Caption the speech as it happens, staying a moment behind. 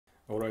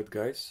Alright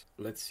guys,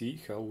 let's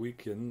see how we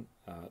can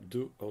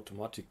do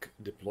automatic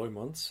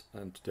deployments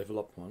and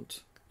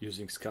development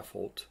using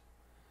Scaffold.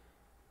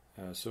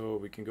 So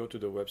we can go to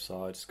the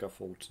website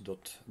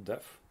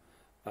scaffold.dev,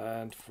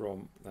 and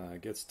from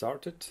get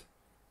started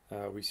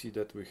we see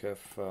that we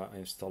have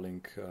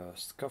installing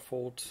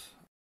Scaffold.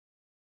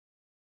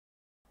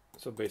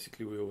 So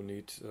basically we will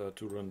need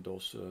to run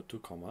those two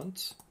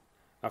commands.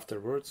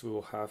 Afterwards we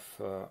will have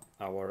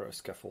our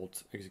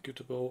Scaffold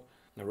executable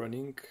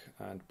running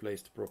and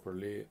placed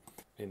properly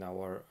in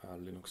our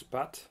Linux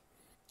path.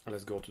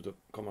 Let's go to the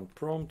command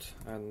prompt,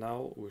 and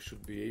now we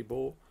should be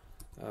able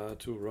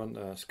to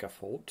run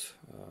Scaffold,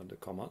 the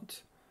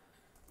command.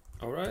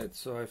 Alright,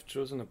 so I've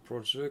chosen a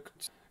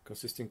project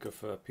consisting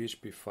of a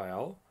PHP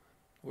file,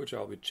 which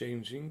I'll be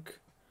changing,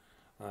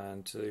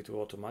 and it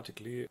will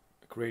automatically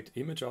create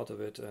image out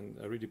of it and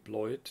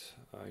redeploy it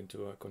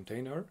into a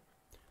container.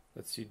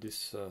 Let's see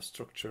this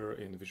structure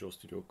in Visual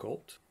Studio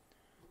Code.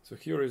 So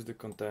here is the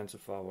contents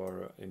of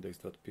our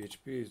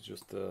index.php. It's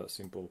just a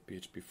simple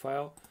PHP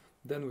file.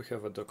 Then we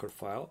have a Docker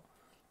file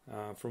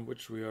from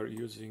which we are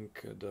using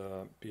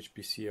the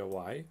PHP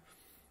CLI,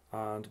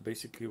 and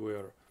basically we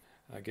are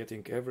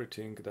getting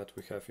everything that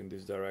we have in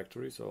this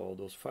directory. So all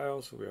those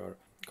files, we are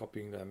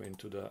copying them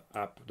into the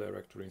app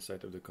directory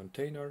inside of the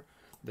container.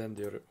 Then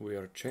we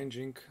are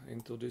changing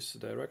into this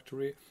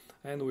directory,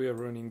 and we are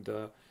running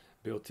the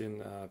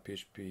built-in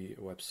PHP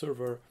web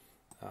server,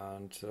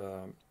 and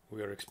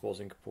we are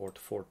exposing port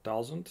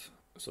 4000.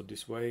 So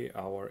this way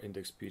our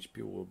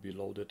index.php will be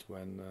loaded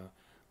when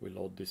we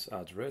load this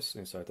address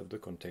inside of the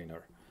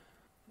container.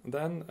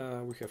 Then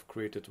we have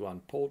created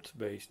one pod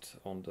based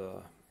on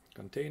the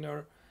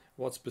container.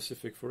 What's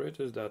specific for it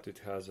is that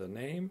it has a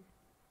name.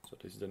 So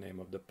this is the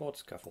name of the pod,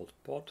 scaffold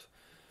pod.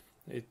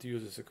 It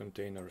uses a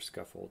container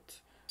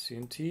scaffold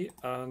CNT,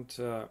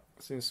 and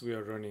since we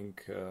are running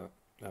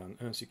an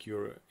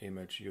unsecure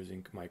image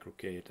using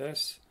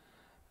Microk8s,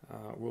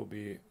 we'll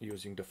be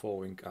using the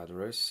following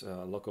address,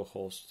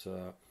 localhost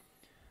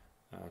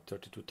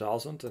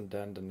 32,000, and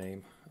then the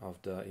name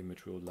of the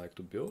image we would like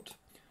to build.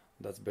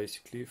 That's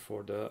basically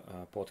for the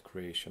pod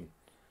creation.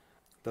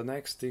 The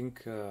next thing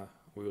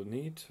we'll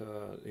need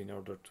in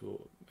order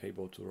to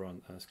able to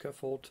run a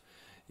scaffold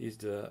is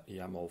the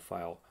YAML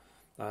file,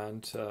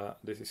 and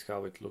this is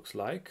how it looks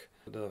like.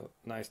 The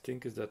nice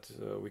thing is that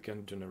we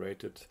can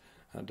generate it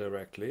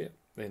directly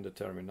in the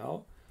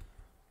terminal.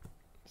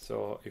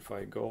 So if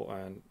I go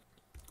and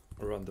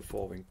run the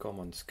following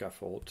command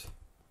scaffold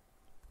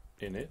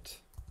init,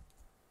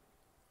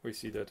 we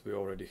see that we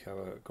already have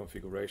a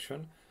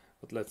configuration.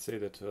 But let's say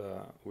that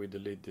we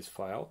delete this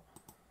file,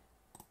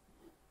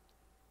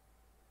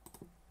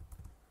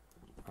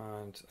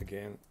 and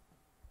again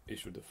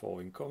issue the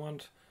following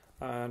command,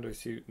 and we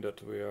see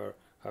that we are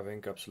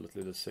having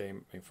absolutely the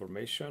same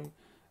information.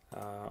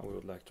 We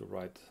would like to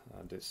write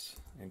this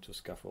into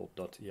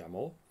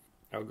scaffold.yaml.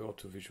 I'll go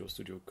to Visual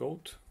Studio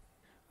Code,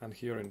 and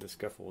here in the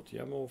scaffold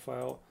YAML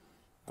file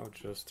I'll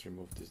just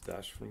remove this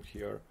dash from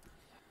here.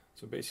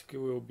 So basically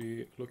we'll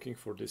be looking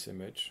for this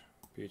image,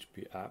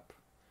 PHP app,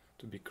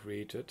 to be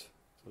created.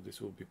 So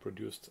this will be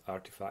produced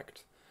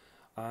artifact,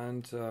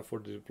 and for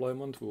the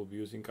deployment we'll be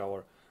using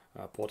our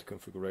pod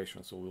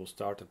configuration. So we'll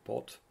start a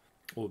pod,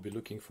 we'll be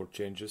looking for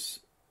changes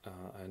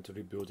and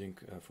rebuilding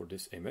for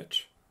this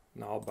image.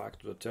 Now back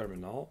to the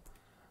terminal,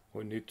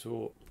 we need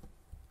to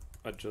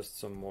adjust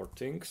some more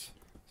things.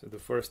 So the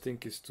first thing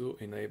is to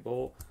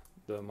enable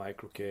the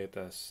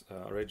Microk8s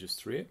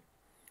registry,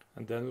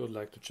 and then we would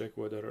like to check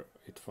whether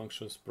it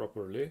functions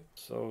properly.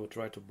 So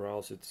try to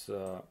browse its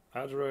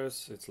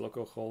address, its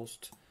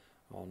localhost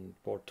on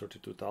port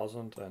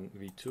 32,000 and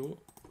v2.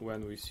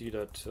 When we see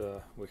that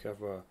we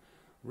have a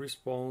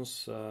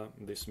response,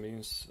 this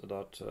means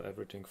that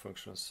everything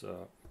functions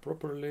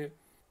properly,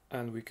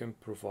 and we can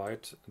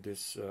provide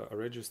this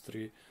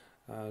registry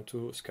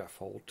to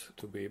Scaffold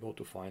to be able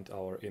to find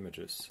our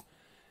images.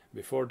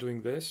 Before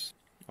doing this,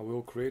 I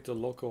will create a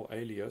local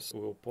alias.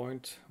 We will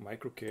point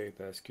Microk8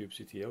 as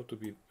kubectl to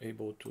be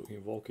able to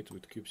invoke it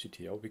with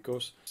kubectl,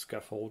 because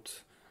Scaffold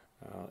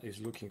is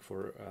looking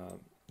for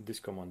this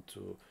command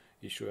to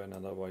issue, and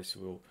otherwise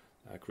will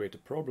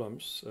create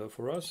problems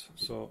for us.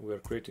 So we are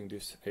creating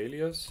this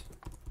alias,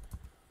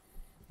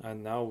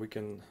 and now we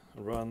can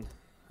run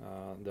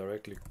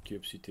directly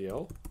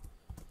kubectl,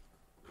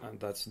 and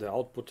that's the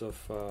output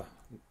of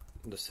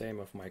the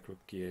same of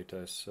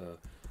Microk8s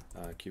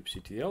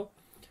kubectl.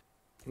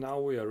 Now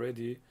we are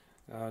ready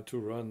to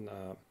run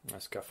a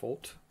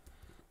scaffold.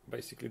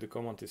 Basically the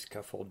command is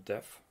scaffold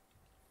dev,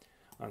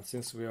 and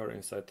since we are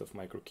inside of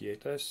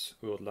Microk8s,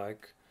 we would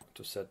like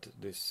to set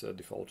this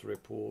default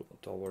repo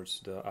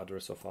towards the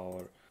address of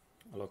our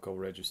local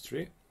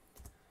registry.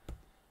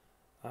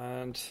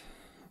 And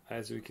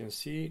as we can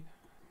see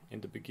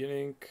in the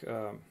beginning,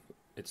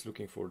 it's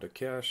looking for the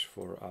cache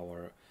for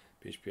our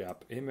PHP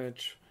app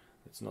image.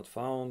 It's not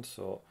found,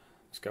 so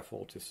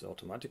Scaffold is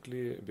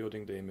automatically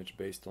building the image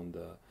based on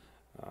the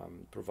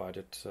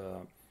provided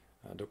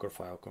Docker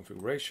file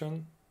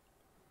configuration.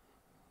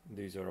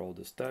 These are all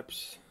the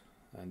steps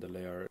and the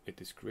layer it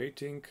is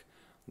creating.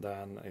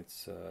 then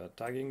it's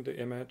tagging the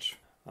image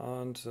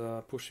and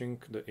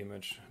pushing the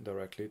image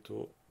directly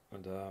to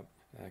the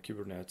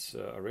Kubernetes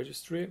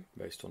registry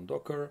based on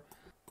Docker.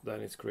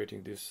 Then it's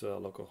creating this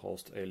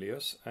localhost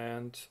alias,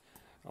 and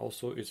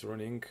also it's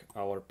running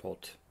our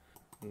pod.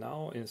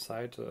 Now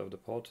inside of the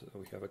pod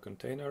we have a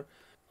container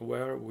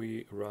where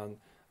we run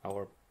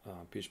our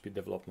PHP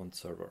development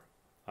server,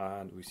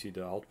 and we see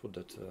the output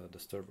that the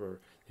server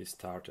is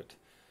started.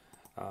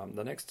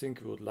 The next thing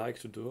we would like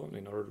to do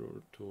in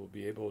order to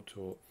be able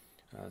to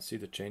see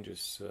the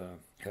changes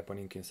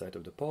happening inside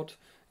of the pod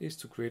is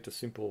to create a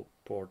simple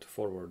port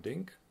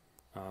forwarding.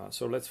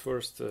 So let's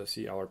first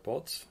see our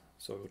pods.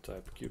 So we'll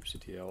type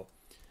kubectl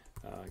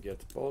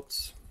get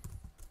pods,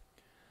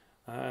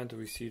 and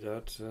we see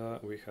that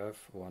we have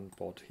one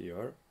pod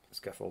here,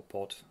 scaffold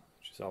pod,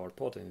 which is our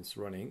pod, and it's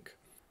running.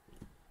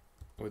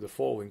 With the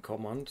following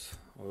command,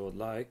 we would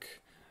like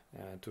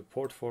to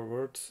port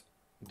forward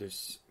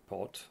this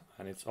pod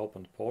and its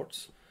opened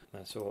ports.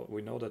 So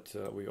we know that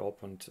we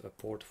opened a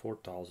port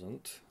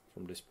 4000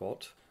 from this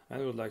pod,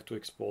 and we would like to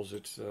expose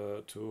it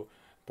to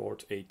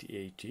port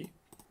 8080.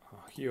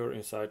 Here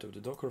inside of the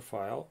Docker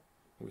file,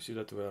 we see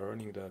that we are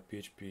running the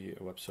PHP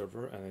web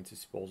server and it's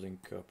exposing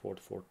port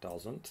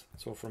 4000.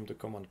 So from the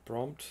command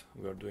prompt,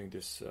 we are doing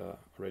this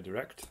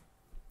redirect.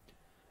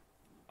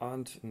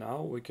 And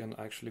now we can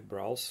actually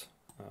browse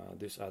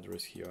this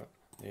address here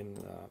in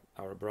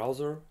our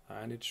browser,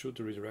 and it should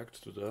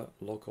redirect to the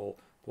local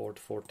port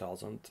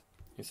 4000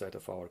 inside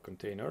of our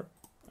container.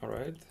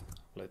 Alright,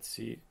 let's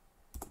see.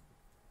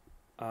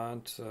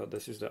 And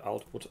this is the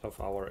output of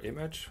our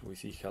image. We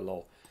see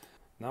hello.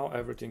 Now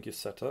everything is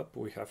set up,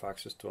 we have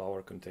access to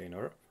our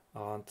container,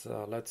 and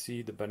let's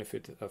see the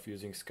benefit of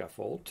using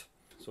scaffold.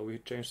 So we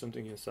change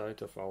something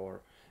inside of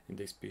our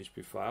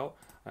index.php file,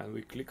 and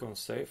we click on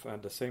save, and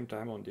at the same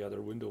time on the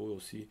other window we'll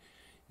see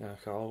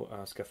how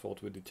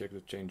scaffold will detect the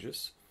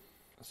changes.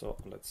 So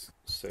let's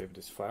save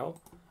this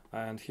file,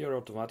 and here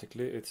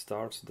automatically it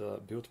starts the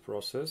build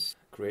process,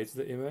 creates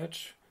the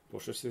image,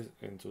 pushes it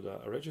into the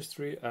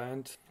registry,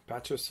 and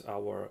patches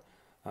our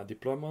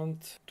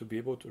deployment to be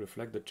able to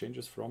reflect the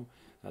changes from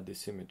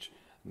this image.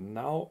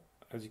 Now,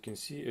 as you can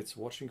see, it's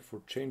watching for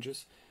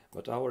changes,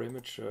 but our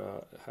image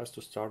has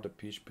to start the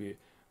PHP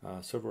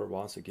server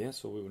once again,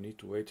 so we will need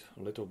to wait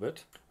a little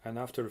bit. And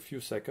after a few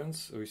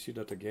seconds, we see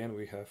that again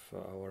we have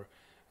our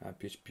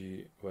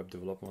PHP web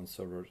development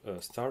server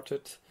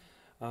started,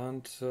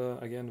 and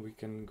again we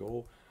can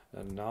go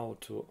now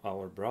to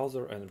our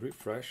browser and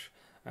refresh,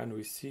 and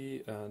we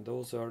see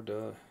those are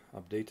the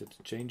updated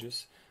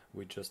changes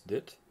we just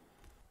did.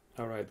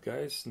 Alright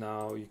guys,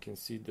 now you can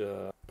see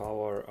the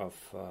power of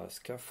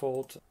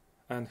scaffold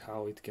and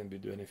how it can be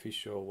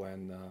beneficial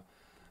when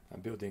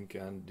building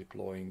and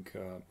deploying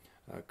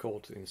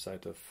code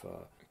inside of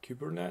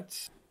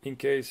Kubernetes. In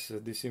case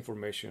this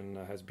information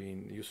has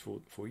been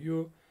useful for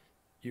you,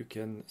 you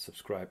can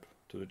subscribe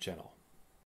to the channel.